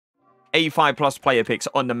85 plus player picks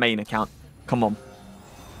on the main account. Come on.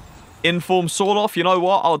 Inform Sawloff, you know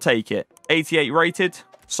what? I'll take it. 88 rated.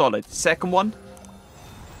 Solid. Second one.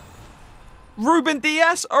 Ruben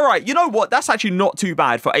Diaz. All right, you know what? That's actually not too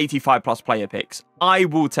bad for 85 plus player picks. I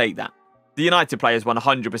will take that. The United players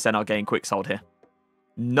 100% are getting quick sold here.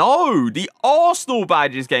 No, the Arsenal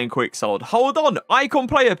badge is getting quick sold. Hold on. Icon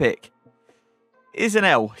player pick is an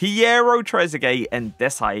L. Hierro, Trezeguet, and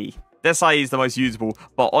Desai. Desai is the most usable.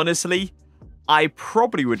 But honestly, I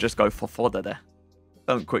probably would just go for fodder there.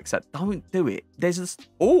 Don't quick set. Don't do it. There's this.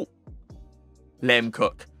 Oh. Let him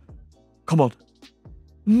cook. Come on.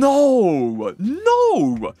 No.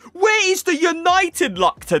 No. Where is the United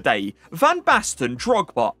luck today? Van Basten,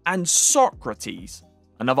 Drogba, and Socrates.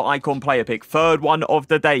 Another icon player pick. Third one of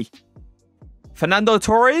the day. Fernando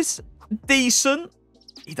Torres. Decent.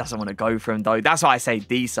 He doesn't want to go for him, though. That's why I say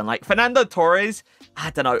decent. Like, Fernando Torres,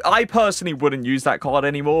 I don't know. I personally wouldn't use that card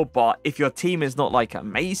anymore. But if your team is not, like,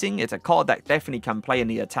 amazing, it's a card that definitely can play in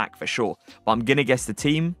the attack for sure. But I'm going to guess the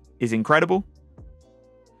team is incredible.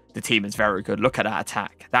 The team is very good. Look at that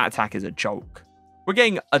attack. That attack is a joke. We're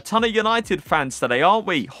getting a ton of United fans today, aren't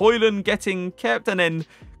we? Højlund getting kept and then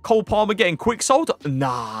Cole Palmer getting quick sold.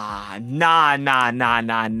 Nah.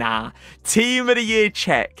 Team of the year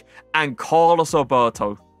check and Carlos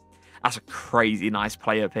Alberto. That's a crazy nice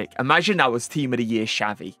player pick. Imagine that was team of the year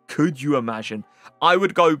Xavi. Could you imagine? I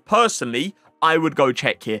would go, personally, I would go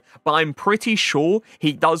check here. But I'm pretty sure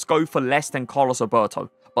he does go for less than Carlos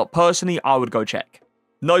Alberto. But personally, I would go check.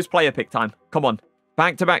 Nose player pick time. Come on.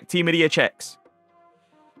 Back-to-back team of the year checks.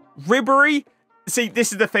 Ribery. See,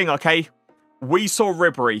 this is the thing, okay? We saw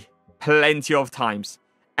Ribery plenty of times.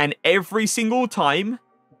 And every single time...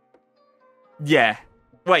 Yeah.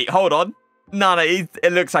 Wait, hold on. No,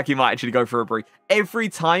 it looks like he might actually go for Ribery. Every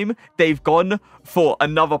time they've gone for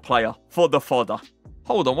another player for the fodder.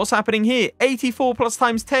 Hold on, what's happening here? 84 plus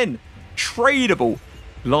times 10. Tradable.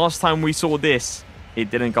 Last time we saw this,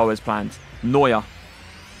 it didn't go as planned. Neuer.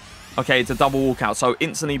 Okay, it's a double walkout, so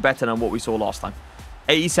instantly better than what we saw last time.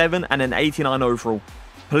 87 and an 89 overall.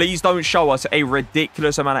 Please don't show us a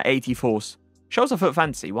ridiculous amount of 84s. Show us a foot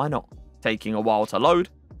fantasy, why not? Taking a while to load.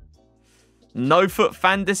 No foot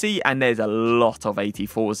fantasy, and there's a lot of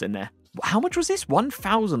 84s in there. How much was this?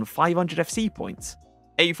 1,500 FC points.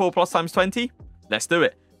 84 plus times 20? Let's do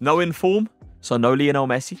it. No inform, so no Lionel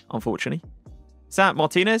Messi, unfortunately. Is that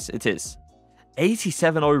Martinez? It is.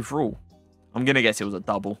 87 overall. I'm going to guess it was a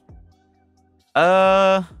double.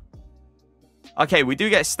 Okay, we do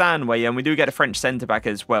get Stanway, and we do get a French centre-back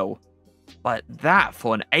as well. But that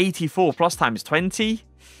for an 84 plus times 20?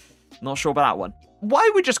 Not sure about that one. Why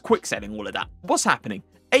are we just quick selling all of that? What's happening?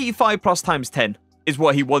 85 plus times 10 is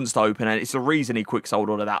what he wants to open, and it's the reason he quick sold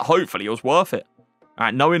all of that. Hopefully, it was worth it. All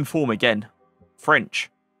right, no inform again. French.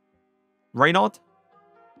 Reynard.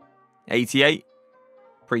 88.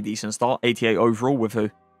 Pretty decent start. 88 overall with who?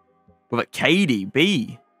 With a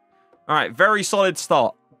KDB. All right, very solid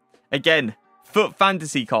start. Again, foot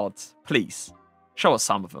fantasy cards. Please, show us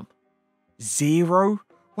some of them. 0?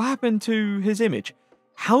 What happened to his image?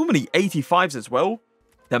 How many 85s as well?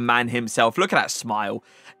 The man himself. Look at that smile.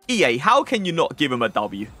 EA, how can you not give him a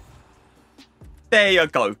W? There you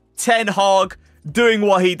go. Ten Hag doing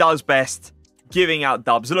what he does best. Giving out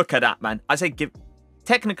dubs. Look at that, man. I say give...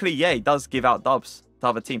 Technically, yeah, he does give out dubs to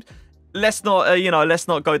other teams. Let's not, let's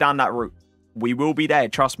not go down that route. We will be there,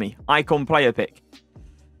 trust me. Icon player pick.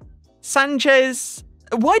 Sanchez.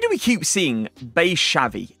 Why do we keep seeing base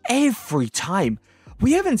Xavi every time?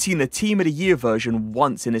 We haven't seen the team of the year version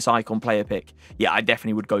once in this icon player pick. Yeah, I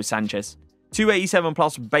definitely would go Sanchez. 287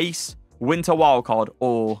 plus base, winter wildcard,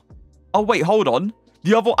 or... Oh, wait, hold on.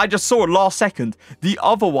 The other... I just saw it last second. The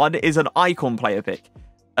other one is an icon player pick.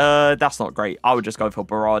 That's not great. I would just go for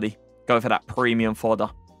Berardi. Go for that premium fodder.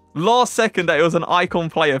 Last second, it was an icon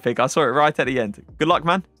player pick. I saw it right at the end. Good luck,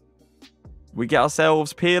 man. We get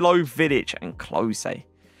ourselves Pirlo, Vidic, and Klose.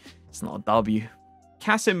 It's not a W.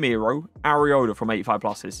 Casemiro, Areola from 85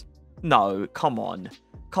 pluses. No, come on.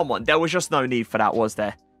 Come on. There was just no need for that, was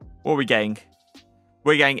there? What are we getting?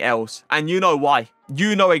 We're getting L's. And you know why.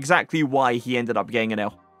 You know exactly why he ended up getting an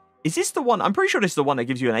L. Is this the one? I'm pretty sure this is the one that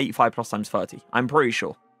gives you an 85 plus times 30. I'm pretty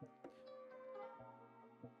sure.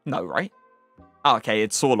 No, right? Oh, okay,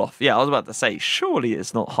 it's Sawloff. Yeah, I was about to say, surely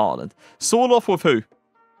it's not Haaland. Sawloff with who?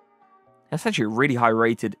 That's actually a really high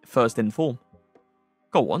rated first in form.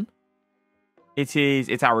 Go on. It's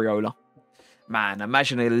Areola. Man,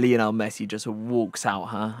 imagine a Lionel Messi just walks out,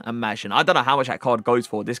 huh? Imagine. I don't know how much that card goes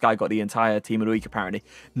for. This guy got the entire team of the week, apparently.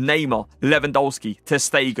 Neymar, Lewandowski, ter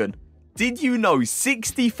Stegen. Did you know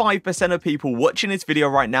 65% of people watching this video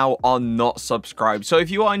right now are not subscribed? So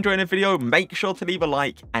if you are enjoying the video, make sure to leave a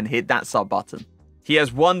like and hit that sub button. He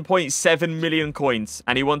has 1.7 million coins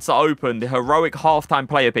and he wants to open the heroic halftime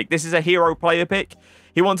player pick. This is a hero player pick.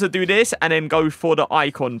 He wants to do this and then go for the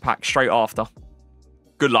icon pack straight after.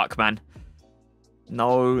 Good luck, man.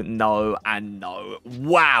 No, no, and no.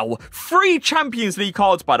 Wow. 3 Champions League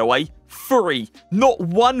cards, by the way. 3. Not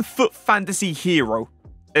 1 Foot Fantasy hero.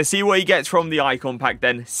 Let's see what he gets from the icon pack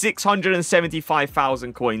then.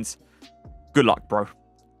 675,000 coins. Good luck, bro.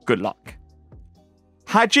 Good luck.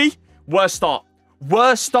 Hadji, worst start.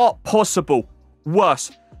 Worst start possible.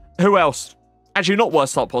 Worst. Who else? Actually, not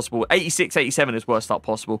worst start possible. 86, 87 is worst start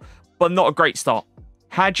possible. But not a great start.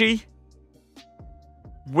 Hadji.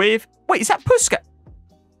 With... Wait, is that Puskas?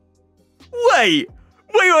 Wait.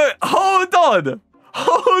 Hold on.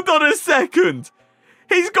 Hold on a second.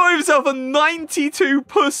 He's got himself a 92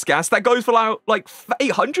 Puskas that goes for like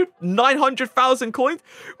 800, 900,000 coins.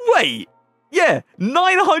 Wait. Yeah,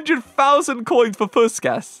 900,000 coins for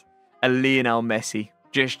Puskas. Elena Messi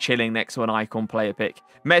just chilling next to an icon player pick.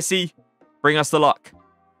 Messi, bring us the luck.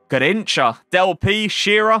 Garincha, Del P,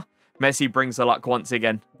 Shearer. Messi brings the luck once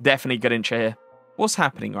again. Definitely Garincha here. What's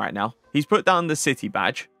happening right now? He's put down the City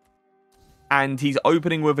badge. And he's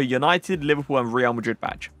opening with a United, Liverpool and Real Madrid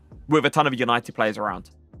badge. With a ton of United players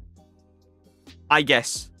around. I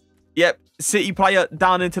guess. Yep, City player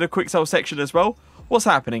down into the quick sell section as well. What's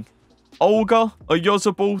happening? Olga,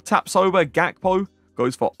 Oyozabal, taps over, Gakpo.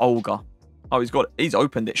 Goes for Olga. Oh, he's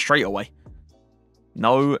opened it straight away.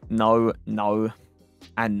 No, no, no,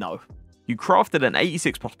 and no. You crafted an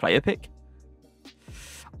 86 plus player pick.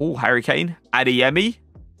 Oh, Harry Kane. Adeyemi.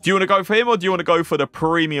 Do you want to go for him or do you want to go for the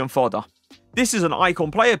premium fodder? This is an icon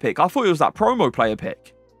player pick. I thought it was that promo player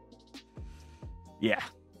pick. Yeah.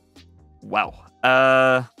 Well.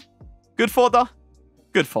 Good fodder.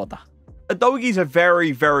 Good fodder. Adogi's a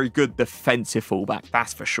very, very good defensive fullback.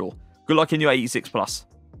 That's for sure. Good luck in your 86 plus.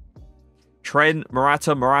 Trent,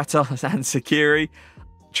 Morata, and Sakiri.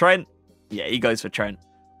 Trent. Yeah, he goes for Trent.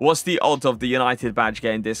 What's the odds of the United badge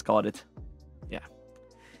getting discarded? Yeah.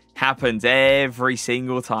 Happens every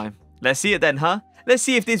single time. Let's see it then, huh? Let's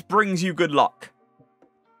see if this brings you good luck.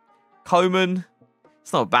 Coman.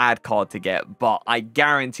 It's not a bad card to get, but I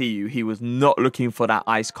guarantee you he was not looking for that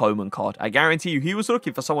Ice Coman card. I guarantee you he was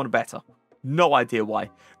looking for someone better. No idea why.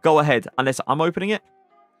 Go ahead. Unless I'm opening it.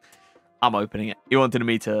 I'm opening it. He wanted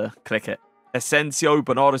me to click it. Asensio,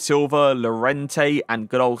 Bernardo Silva, Llorente, and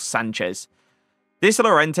good old Sanchez. This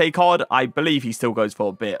Llorente card, I believe he still goes for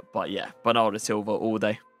a bit. But yeah, Bernardo Silva all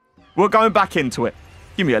day. We're going back into it.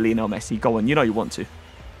 Give me a Lionel Messi. Go on. You know you want to.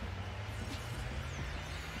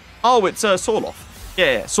 Oh, it's Sorloth.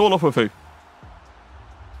 Yeah, Sorloth with who?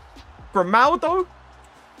 Grimaldo?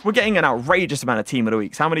 We're getting an outrageous amount of Team of the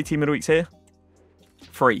Weeks. How many Team of the Weeks here?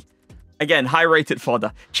 3. Again, high-rated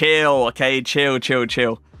fodder. Chill, okay?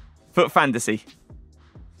 Chill. Foot Fantasy.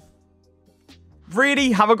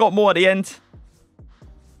 Really? Have I got more at the end?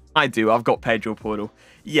 I do. I've got Pedro Portal.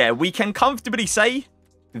 Yeah, we can comfortably say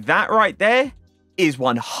that right there is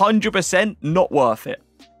 100% not worth it.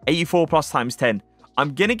 84 plus times 10.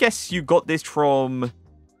 I'm going to guess you got this from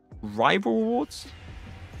Rival Rewards?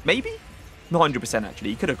 Maybe? Not 100%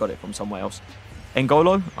 actually. You could have got it from somewhere else.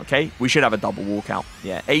 N'Golo? Okay. We should have a double walkout.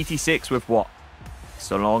 Yeah. 86 with what? It's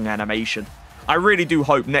a long animation. I really do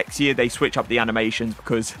hope next year they switch up the animations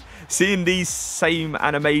because seeing these same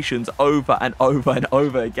animations over and over and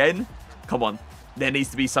over again, come on. There needs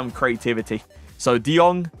to be some creativity. So De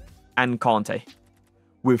Jong and Kante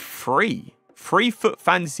with 3 Foot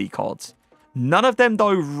Fantasy cards. None of them,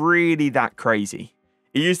 though, really that crazy.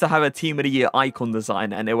 It used to have a Team of the Year icon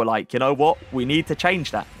design, and they were like, you know what? We need to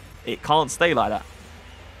change that. It can't stay like that.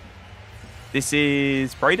 This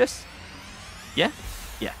is Bradus? Yeah?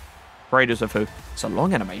 Yeah. Bradus with who? It's a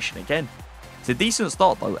long animation again. It's a decent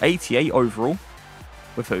start, though. 88 overall.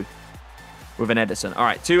 With who? With an Edison. All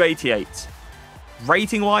right, 288s.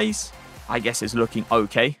 Rating-wise, I guess it's looking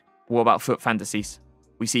okay. What about Foot Fantasies?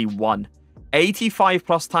 We see 1. 85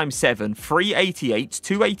 plus times 7, 3 88s,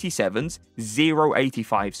 2 87s, 0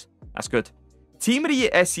 85s. That's good. Team of the Year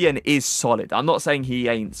SCN is solid. I'm not saying he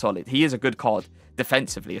ain't solid. He is a good card,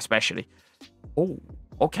 defensively especially. Oh,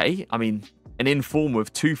 okay. I mean, an inform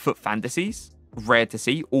with 2 Foot Fantasies. Rare to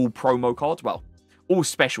see. All promo cards. Well, all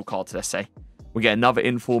special cards, let's say. We get another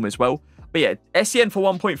inform as well. But yeah, SCN for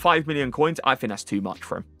 1.5 million coins, I think that's too much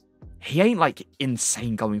for him. He ain't like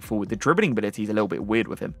insane going forward. The dribbling ability is a little bit weird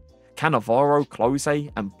with him. Cannavaro,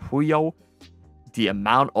 Klose, and Puyol. The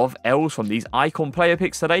amount of L's from these icon player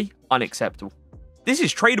picks today, unacceptable. This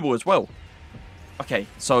is tradable as well. Okay,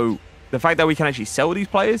 so The fact that we can actually sell these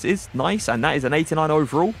players is nice, and that is an 89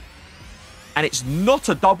 overall. And it's not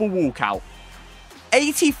a double walkout.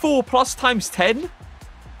 84 plus times 10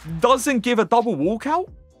 doesn't give a double walkout?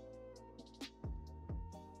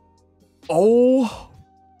 Oh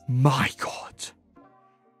my god.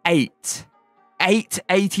 8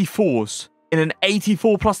 84s in an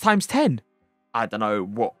 84 plus times 10. I don't know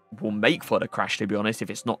what will make for the crash, to be honest, if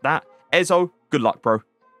it's not that. Ezo, good luck, bro.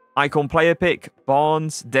 Icon player pick,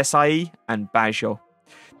 Barnes, Desai, and Baggio.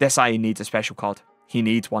 Desai needs a special card. He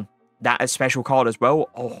needs one. That a special card as well.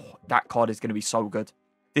 Oh, that card is going to be so good.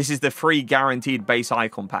 This is the free guaranteed base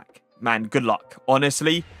icon pack. Man, good luck.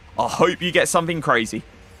 Honestly, I hope you get something crazy.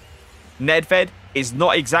 Nedved is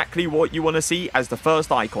not exactly what you want to see as the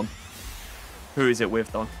first icon. Who is it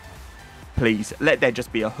with, though? Please, let there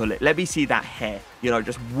just be a hullet. Let me see that hair, you know,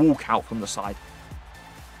 just walk out from the side.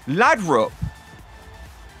 Ladrup.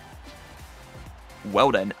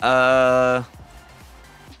 Well then,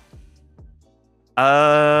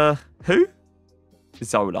 who?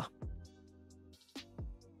 Zola.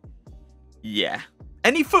 Yeah.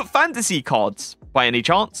 Any Foot Fantasy cards by any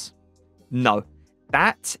chance? No.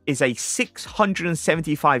 That is a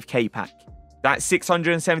 675k pack. That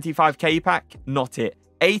 675k pack, not it.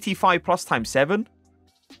 85 plus times 7.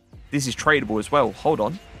 This is tradable as well. Hold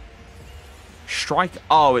on. Strike.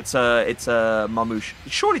 Oh, it's a Marmouche.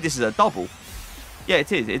 Surely this is a double. Yeah,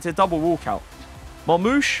 it is. It's a double walkout.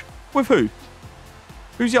 Marmouche with who?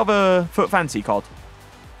 Who's the other Foot Fantasy card?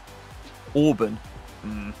 Auburn.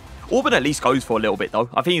 Auburn at least goes for a little bit, though.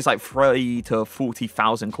 I think it's like 30 to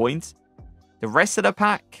 40,000 coins. The rest of the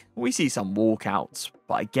pack, we see some walkouts.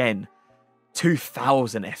 But again,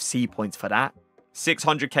 2,000 FC points for that.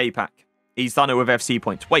 600k pack. He's done it with FC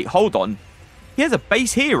points. Wait, hold on. He has a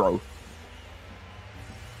base hero.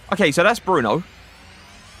 Okay, so that's Bruno.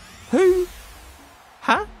 Who?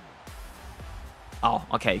 Huh? Oh,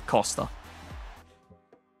 okay, Costa.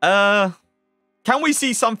 Can we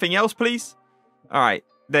see something else, please? All right,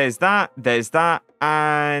 there's that,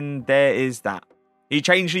 and there is that. He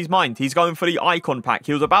changed his mind. He's going for the icon pack.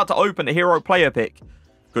 He was about to open a hero player pick.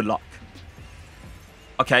 Good luck.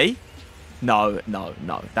 Okay. No.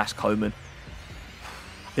 That's Coleman.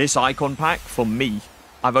 This icon pack, for me,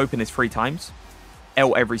 I've opened this 3 times.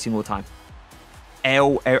 L every single time.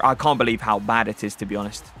 I can't believe how bad it is, to be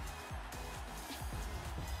honest.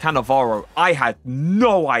 Cannavaro. I had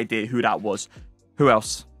no idea who that was. Who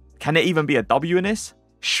else? Can it even be a W in this?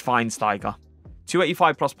 Schweinsteiger.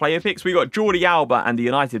 285 plus player picks. We got Jordi Alba and the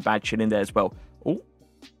United badge in there as well. Oh,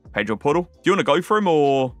 Pedro Portal. Do you want to go for him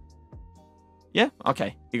or... Yeah,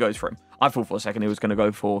 okay. He goes for him. I thought for a second he was going to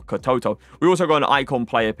go for Kototo. We also got an icon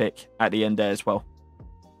player pick at the end there as well.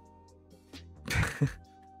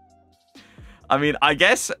 I mean, I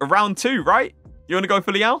guess round 2, right? You want to go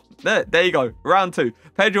for Leal? There you go. Round 2.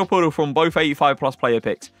 Pedro Portal from both 85 plus player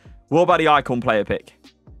picks. What about the icon player pick?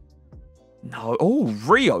 No. Oh,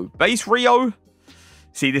 Rio. Base Rio.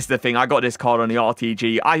 See, this is the thing. I got this card on the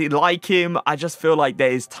RTG. I like him. I just feel like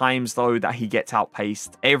there is times, though, that he gets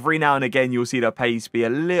outpaced. Every now and again, you'll see the pace be a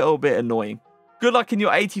little bit annoying. Good luck in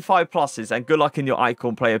your 85 pluses and good luck in your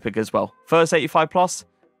icon player pick as well. First 85 plus,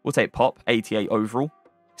 we'll take Pop, 88 overall.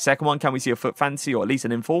 Second one, can we see a Foot Fantasy or at least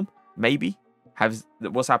an Inform? Maybe.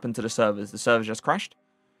 What's happened to the servers? The servers just crashed.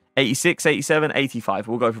 86, 87, 85.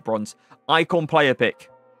 We'll go for bronze. Icon player pick.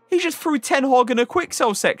 He just threw Ten Hag in a quick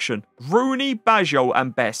sell section. Rooney, Baggio,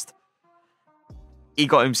 and Best. He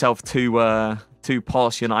got himself two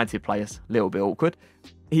past United players. A little bit awkward.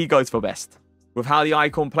 He goes for Best. With how the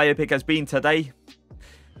icon player pick has been today,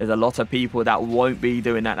 there's a lot of people that won't be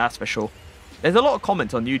doing that, that's for sure. There's a lot of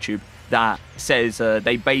comments on YouTube that says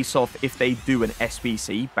they base off if they do an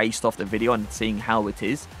SBC based off the video and seeing how it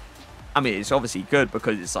is. I mean, it's obviously good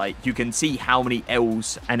because it's like you can see how many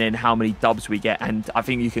L's and then how many dubs we get. And I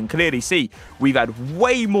think you can clearly see we've had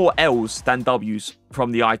way more L's than W's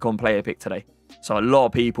from the icon player pick today. So a lot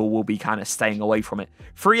of people will be kind of staying away from it.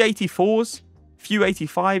 384s, few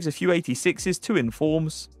 85s, a few 86s, 2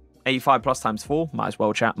 informs. 85 plus times 4. Might as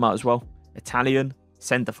well, chat. Might as well. Italian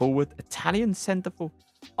centre forward. Italian centre forward.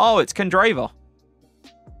 Oh, it's Kendrava.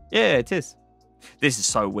 Yeah, it is. This is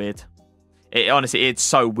so weird. Honestly, it's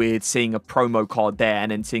so weird seeing a promo card there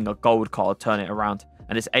and then seeing a gold card turn it around.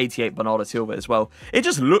 And it's 88 Bernardo Silva as well. It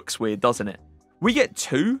just looks weird, doesn't it? We get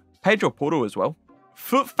 2 Pedro Porto as well.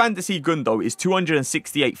 Foot Fantasy Gundo is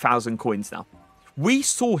 268,000 coins now. We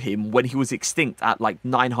saw him when he was extinct at like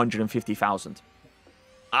 950,000.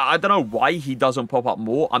 I don't know why he doesn't pop up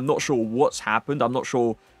more. I'm not sure what's happened. I'm not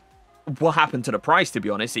sure what happened to the price, to be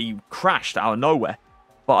honest. He crashed out of nowhere.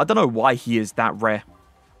 But I don't know why he is that rare.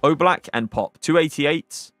 Oblak and Pop.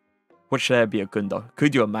 288s. Watch there be a Gundo.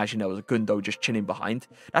 Could you imagine there was a Gundo just chilling behind?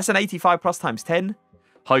 That's an 85 plus times 10.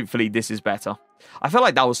 Hopefully this is better. I feel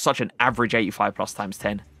like that was such an average 85 plus times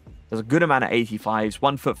 10. There's a good amount of 85s.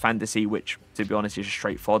 1 foot fantasy, which, to be honest, is just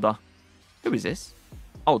straight fodder. Who is this?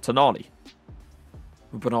 Oh, Tonali.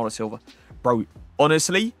 Bernardo Silva. Bro,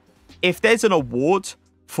 honestly, if there's an award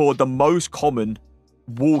for the most common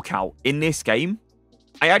walkout in this game,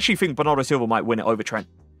 I actually think Bernardo Silva might win it over Trent.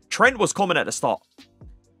 Trent was common at the start.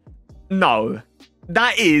 No.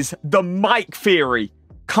 That is the Mike theory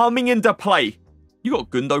coming into play. You got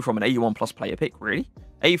Gundo from an 81 plus player pick, really?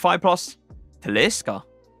 85 plus? Talisca.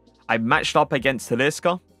 I matched up against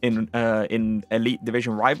Talisca in Elite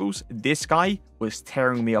Division Rivals. This guy was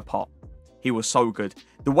tearing me apart. He was so good.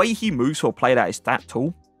 The way he moves for a player that is that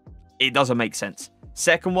tall, it doesn't make sense.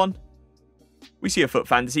 Second one, we see a foot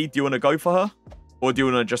fantasy. Do you want to go for her? Or do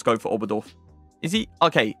you want to just go for Oberdorf? Is he?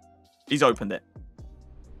 Okay, he's opened it.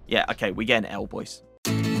 Yeah, okay, we get an L, boys.